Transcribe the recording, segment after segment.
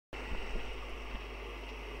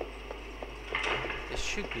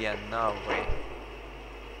should be another way.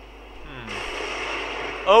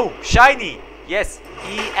 Oh, shiny! Yes,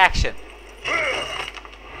 E action.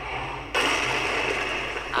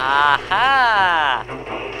 Aha!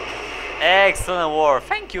 Excellent, War.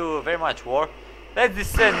 Thank you very much, War. Let's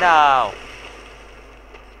descend now.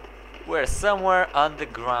 We're somewhere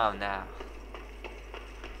underground now.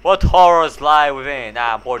 What horrors lie within?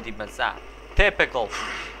 More demons. Typical.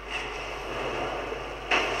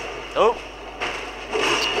 Oh,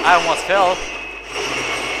 I almost fell.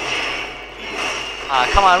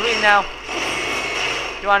 Come on, read now.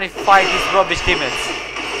 You want to fight these rubbish demons?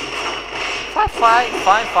 Fine.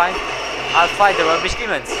 I'll fight the rubbish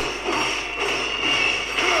demons.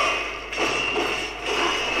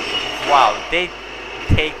 Wow, they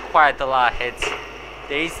take quite a lot of hits.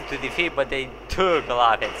 They're easy to defeat, but they took a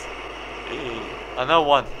lot of hits. Another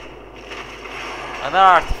one. Another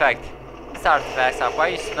artifact. These artifacts are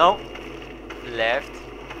quite no. Left.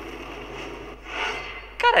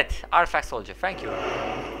 Got it! Artifact soldier, thank you.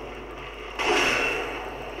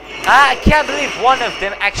 I can't believe one of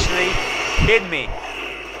them actually hit me.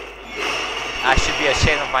 I should be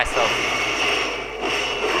ashamed of myself.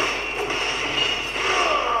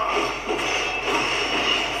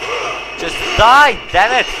 Just die,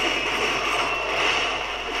 damn it!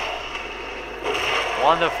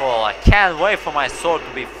 Wonderful, I can't wait for my sword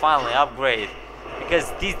to be finally upgraded.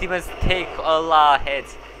 Because these demons take a lot of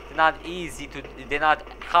hits. They're not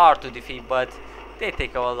hard to defeat, but they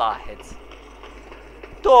take a lot of hits.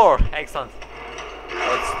 Door, excellent.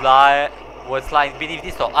 What's lying beneath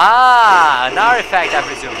this door? An artifact, I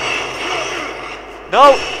presume.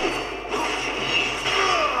 No!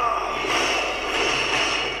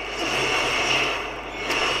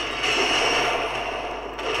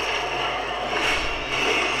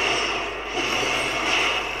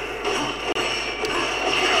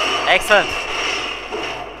 Excellent.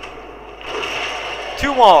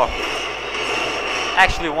 2 more.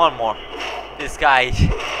 Actually, 1 more. This guy is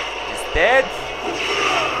dead.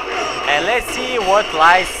 And let's see what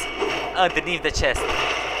lies underneath the chest.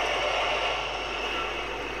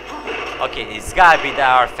 Okay, it's gotta be the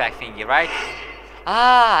artifact thingy, right?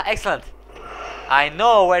 Excellent. I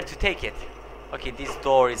know where to take it. Okay, this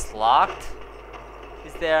door is locked.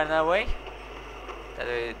 Is there another way?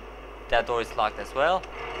 That door is locked as well.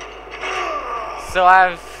 So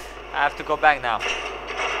I have to go back now.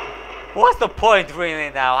 What's the point really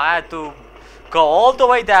now? I have to go all the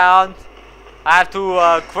way down. I have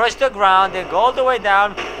to crush the ground and go all the way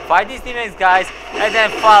down, fight these demons guys, and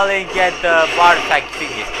then finally get the artifact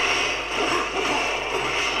thingy.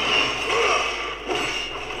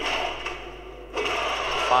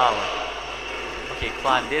 Finally. Okay,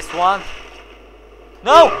 climb this one.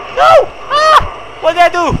 No! What did I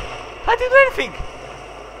do? I didn't do anything.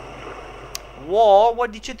 War,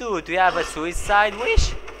 what did you do? Do you have a suicide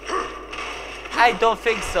wish? I don't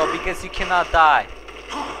think so, because you cannot die.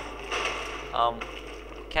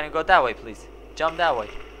 Can you go that way, please? Jump that way.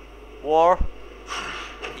 War.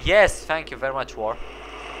 Yes, thank you very much, War.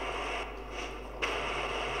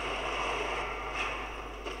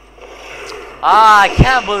 I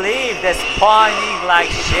can't believe they're spawning like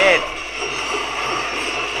shit.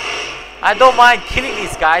 I don't mind killing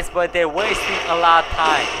these guys, but they're wasting a lot of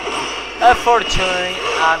time. Unfortunately,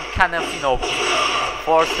 I'm kind of,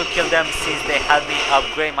 forced to kill them since they help me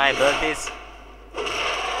upgrade my abilities.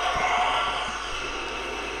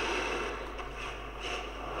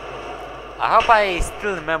 I hope I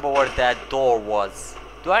still remember where that door was.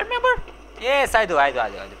 Do I remember? Yes, I do.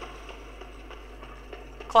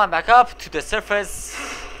 Climb back up to the surface.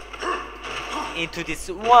 Into this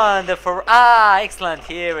wonderful... excellent.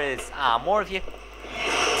 Here is... more of you.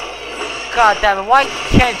 God damn it, why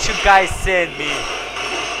can't you guys send me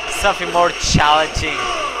something more challenging?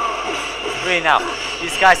 Really now,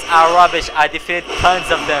 these guys are rubbish. I defeated tons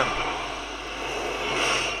of them.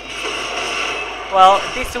 Well,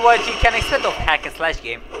 this is what you can expect of hack and slash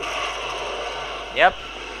game. Yep.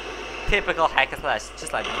 Typical hack and slash,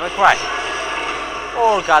 just like Devil May Cry.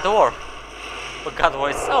 Or God of War. But God of War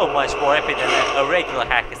is so much more epic than a regular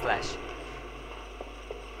hack and slash.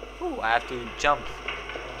 Ooh, I have to jump.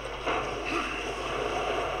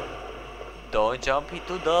 Don't jump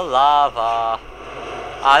into the lava.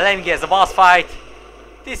 Let me guess, a boss fight.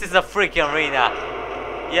 This is a freaking arena.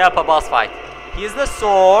 Yep, a boss fight. Here's the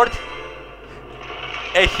sword.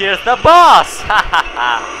 And here's the boss.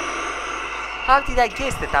 How did I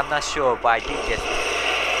guess that? I'm not sure, but I did guess it.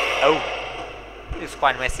 Oh, it's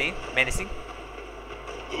quite menacing.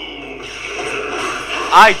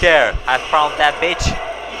 I dare. I found that bitch.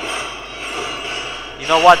 You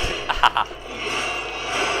know what?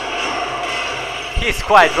 He's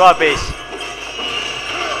quite rubbish.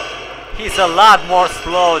 He's a lot more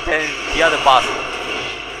slow than the other boss.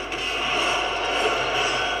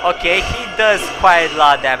 Okay, he does quite a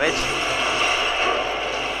lot of damage.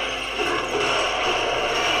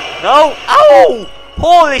 No! Ow!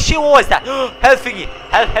 Holy shit, what was that? Health thingy!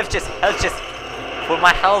 Health chest, health chest. For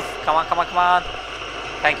my health. Come on, come on, come on.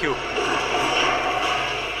 Thank you.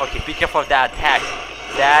 Okay, be careful of that attack.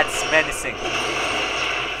 That's menacing.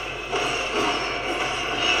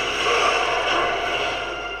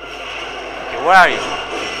 Okay, where are you?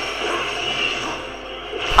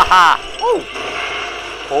 Haha! Oh!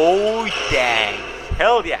 Oh, dang.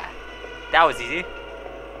 Hell yeah. That was easy.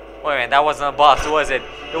 Wait a minute, that wasn't a boss, was it?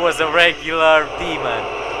 It was a regular demon.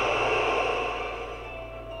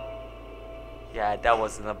 Yeah, that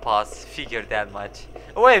wasn't a boss. Figured that much.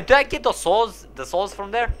 Oh, wait, do I get the souls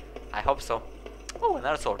from there? I hope so. Oh,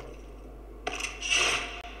 another sword.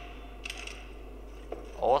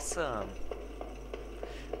 Awesome.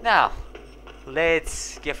 Now,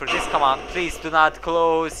 let's get through this. Come on, please do not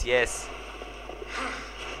close. Yes.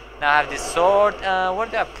 Now I have this sword. Where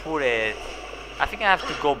did I put it? I think I have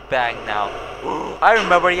to go back now. I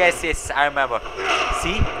remember. Yes, yes, I remember.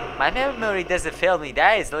 See, my memory doesn't fail me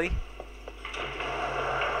that easily.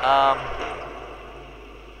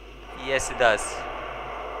 Yes, it does.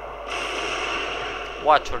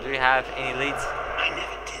 What, or do you have any leads? I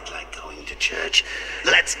never did like going to church.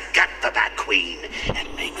 Let's gut the Bat Queen and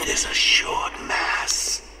make this a short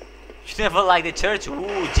mass. You never liked the church?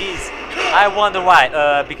 Ooh, jeez. I wonder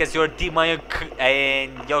why. Because you're a demon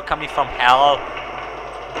and you're coming from hell.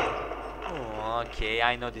 Oh, okay,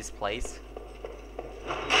 I know this place.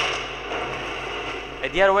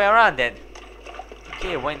 And the other way around then.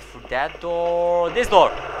 Okay, I went through that door. This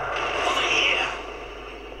door. Over here.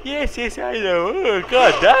 Yes, yes, I know. Oh,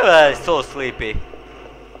 god damn, I'm so sleepy.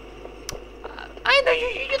 I know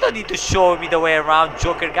you don't need to show me the way around,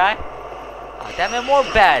 Joker guy. Oh, damn it, more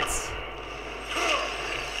bats.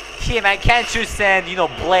 Here, man, can't you send,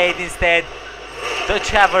 Blade instead?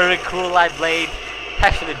 Don't you have a recruit like Blade?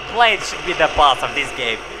 Actually, Blade should be the boss of this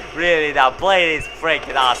game. Really, now, Blade is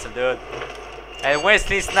freaking awesome, dude. And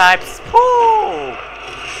Wesley Snipes, whoo!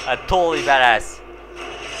 A totally badass.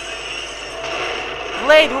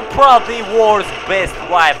 Blade will probably War's best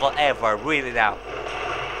rival ever, really now.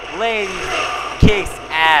 Blade kicks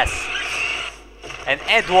ass. And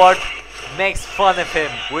Edward makes fun of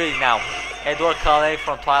him, really now. Edward Cullen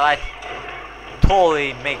from Twilight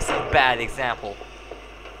totally makes a bad example.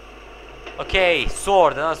 Okay,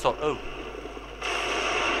 sword, another sword. Oh.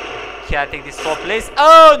 Can I take this sword, please?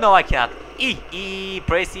 Oh, no, I cannot.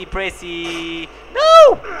 Press E.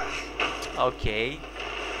 No! Okay.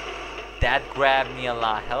 That grabbed me a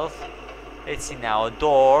lot of health. Let's see now, a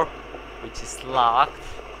door, which is locked.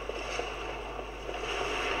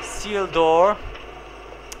 Sealed door.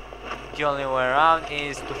 The only way around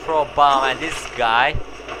is to throw a bomb at this guy.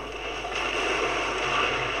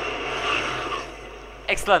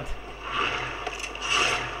 Excellent.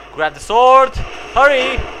 Grab the sword.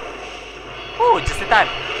 Hurry. Oh, just in time.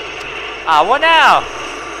 Ah, what now?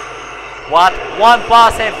 What? One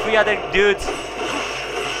boss and 3 other dudes.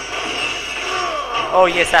 Oh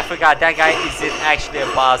yes, I forgot. That guy isn't actually a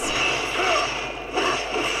boss.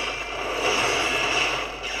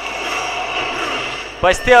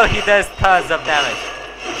 But still, he does tons of damage.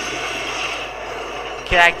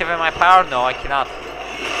 Can I activate my power? No, I cannot.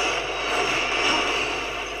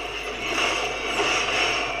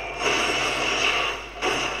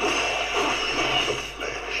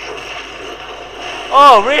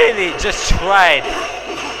 Oh, really? Just try it.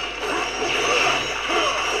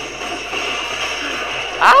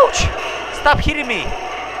 Ouch! Stop hitting me.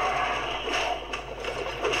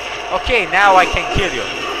 Okay, now I can kill you.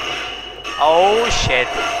 Oh shit.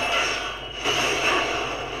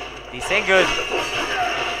 This ain't good.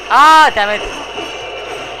 Ah, damn it.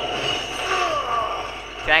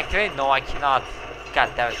 Can I activate? No, I cannot. God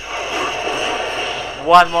damn it.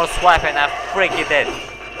 One more swipe and I'm freaking dead.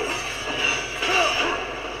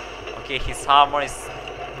 Okay, his armor is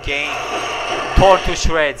getting torn to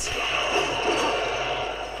shreds.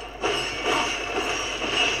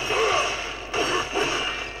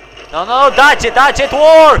 No, dodge it,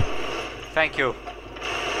 war! Thank you.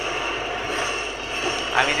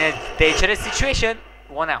 I'm in a dangerous situation.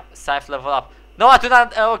 One now, Scythe level up. No, I do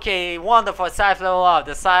not. Okay, wonderful. Scythe level up.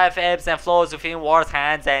 The Scythe ebbs and flows within War's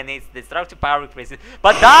hands and its destructive power increases.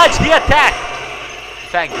 But dodge the attack!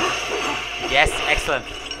 Thank you. Yes, excellent.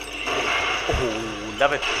 Oh,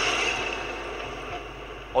 love it.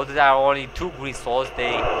 Although there are only 2 green souls,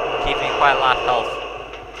 they give me quite a lot of health.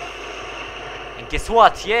 And guess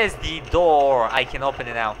what? Yes, the door. I can open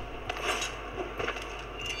it now.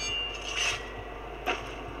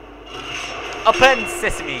 Open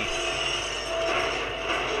sesame.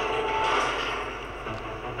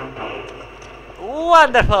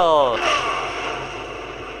 Wonderful.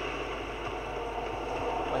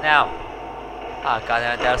 Well, now. Ah,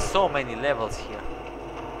 god, there are so many levels here.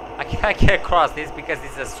 I can't get across this because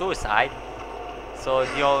this is a suicide. So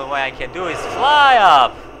the only way I can do is fly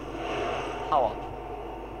up. How up?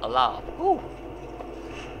 Allow. Ooh.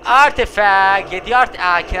 Artifact. Get the art.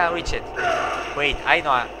 Ah, I cannot reach it. Wait, I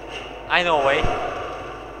know a way.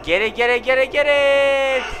 Get it, get it, get it, get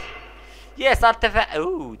it. Yes, artifact.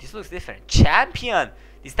 Ooh, this looks different. Champion.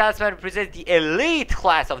 This talisman represents the elite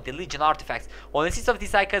class of the Legion artifacts. Only 6 of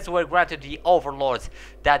these icons were granted to the overlords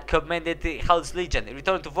that commanded the Hell's Legion.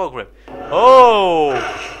 Return to Vorgrim. Oh,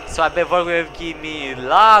 so I bet Vorgrim will give me a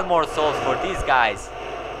lot more souls for these guys.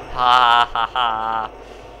 Ha ha ha.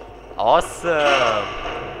 Awesome.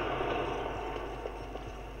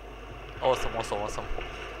 Awesome, awesome, awesome.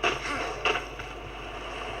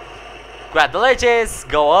 Grab the ledges,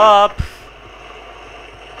 go up.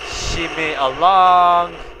 Shimmy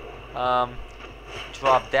along.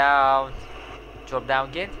 Drop down. Drop down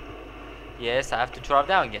again. Yes, I have to drop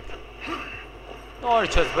down again. No other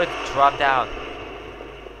choice but to drop down.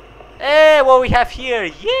 Hey, what we have here?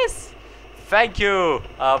 Yes. Thank you.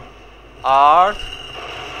 Art.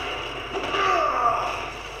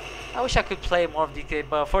 I wish I could play more of the game,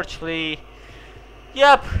 but unfortunately,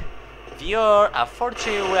 yep. Viewer,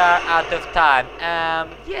 unfortunately we are out of time.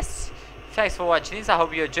 Yes. Thanks for watching this. I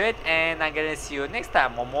hope you enjoyed, and I'm gonna see you next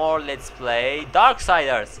time on more Let's Play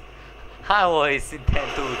Darksiders. I always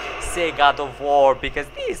intend to say God of War because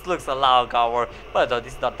this looks a lot of God of War, but no,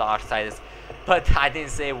 this is not Darksiders. But I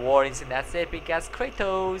didn't say War in that's it because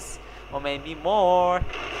Kratos, or maybe more.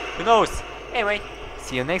 Who knows? Anyway,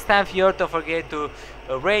 see you next time, viewer. Don't forget to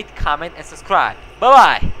rate, comment, and subscribe.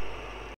 Bye bye.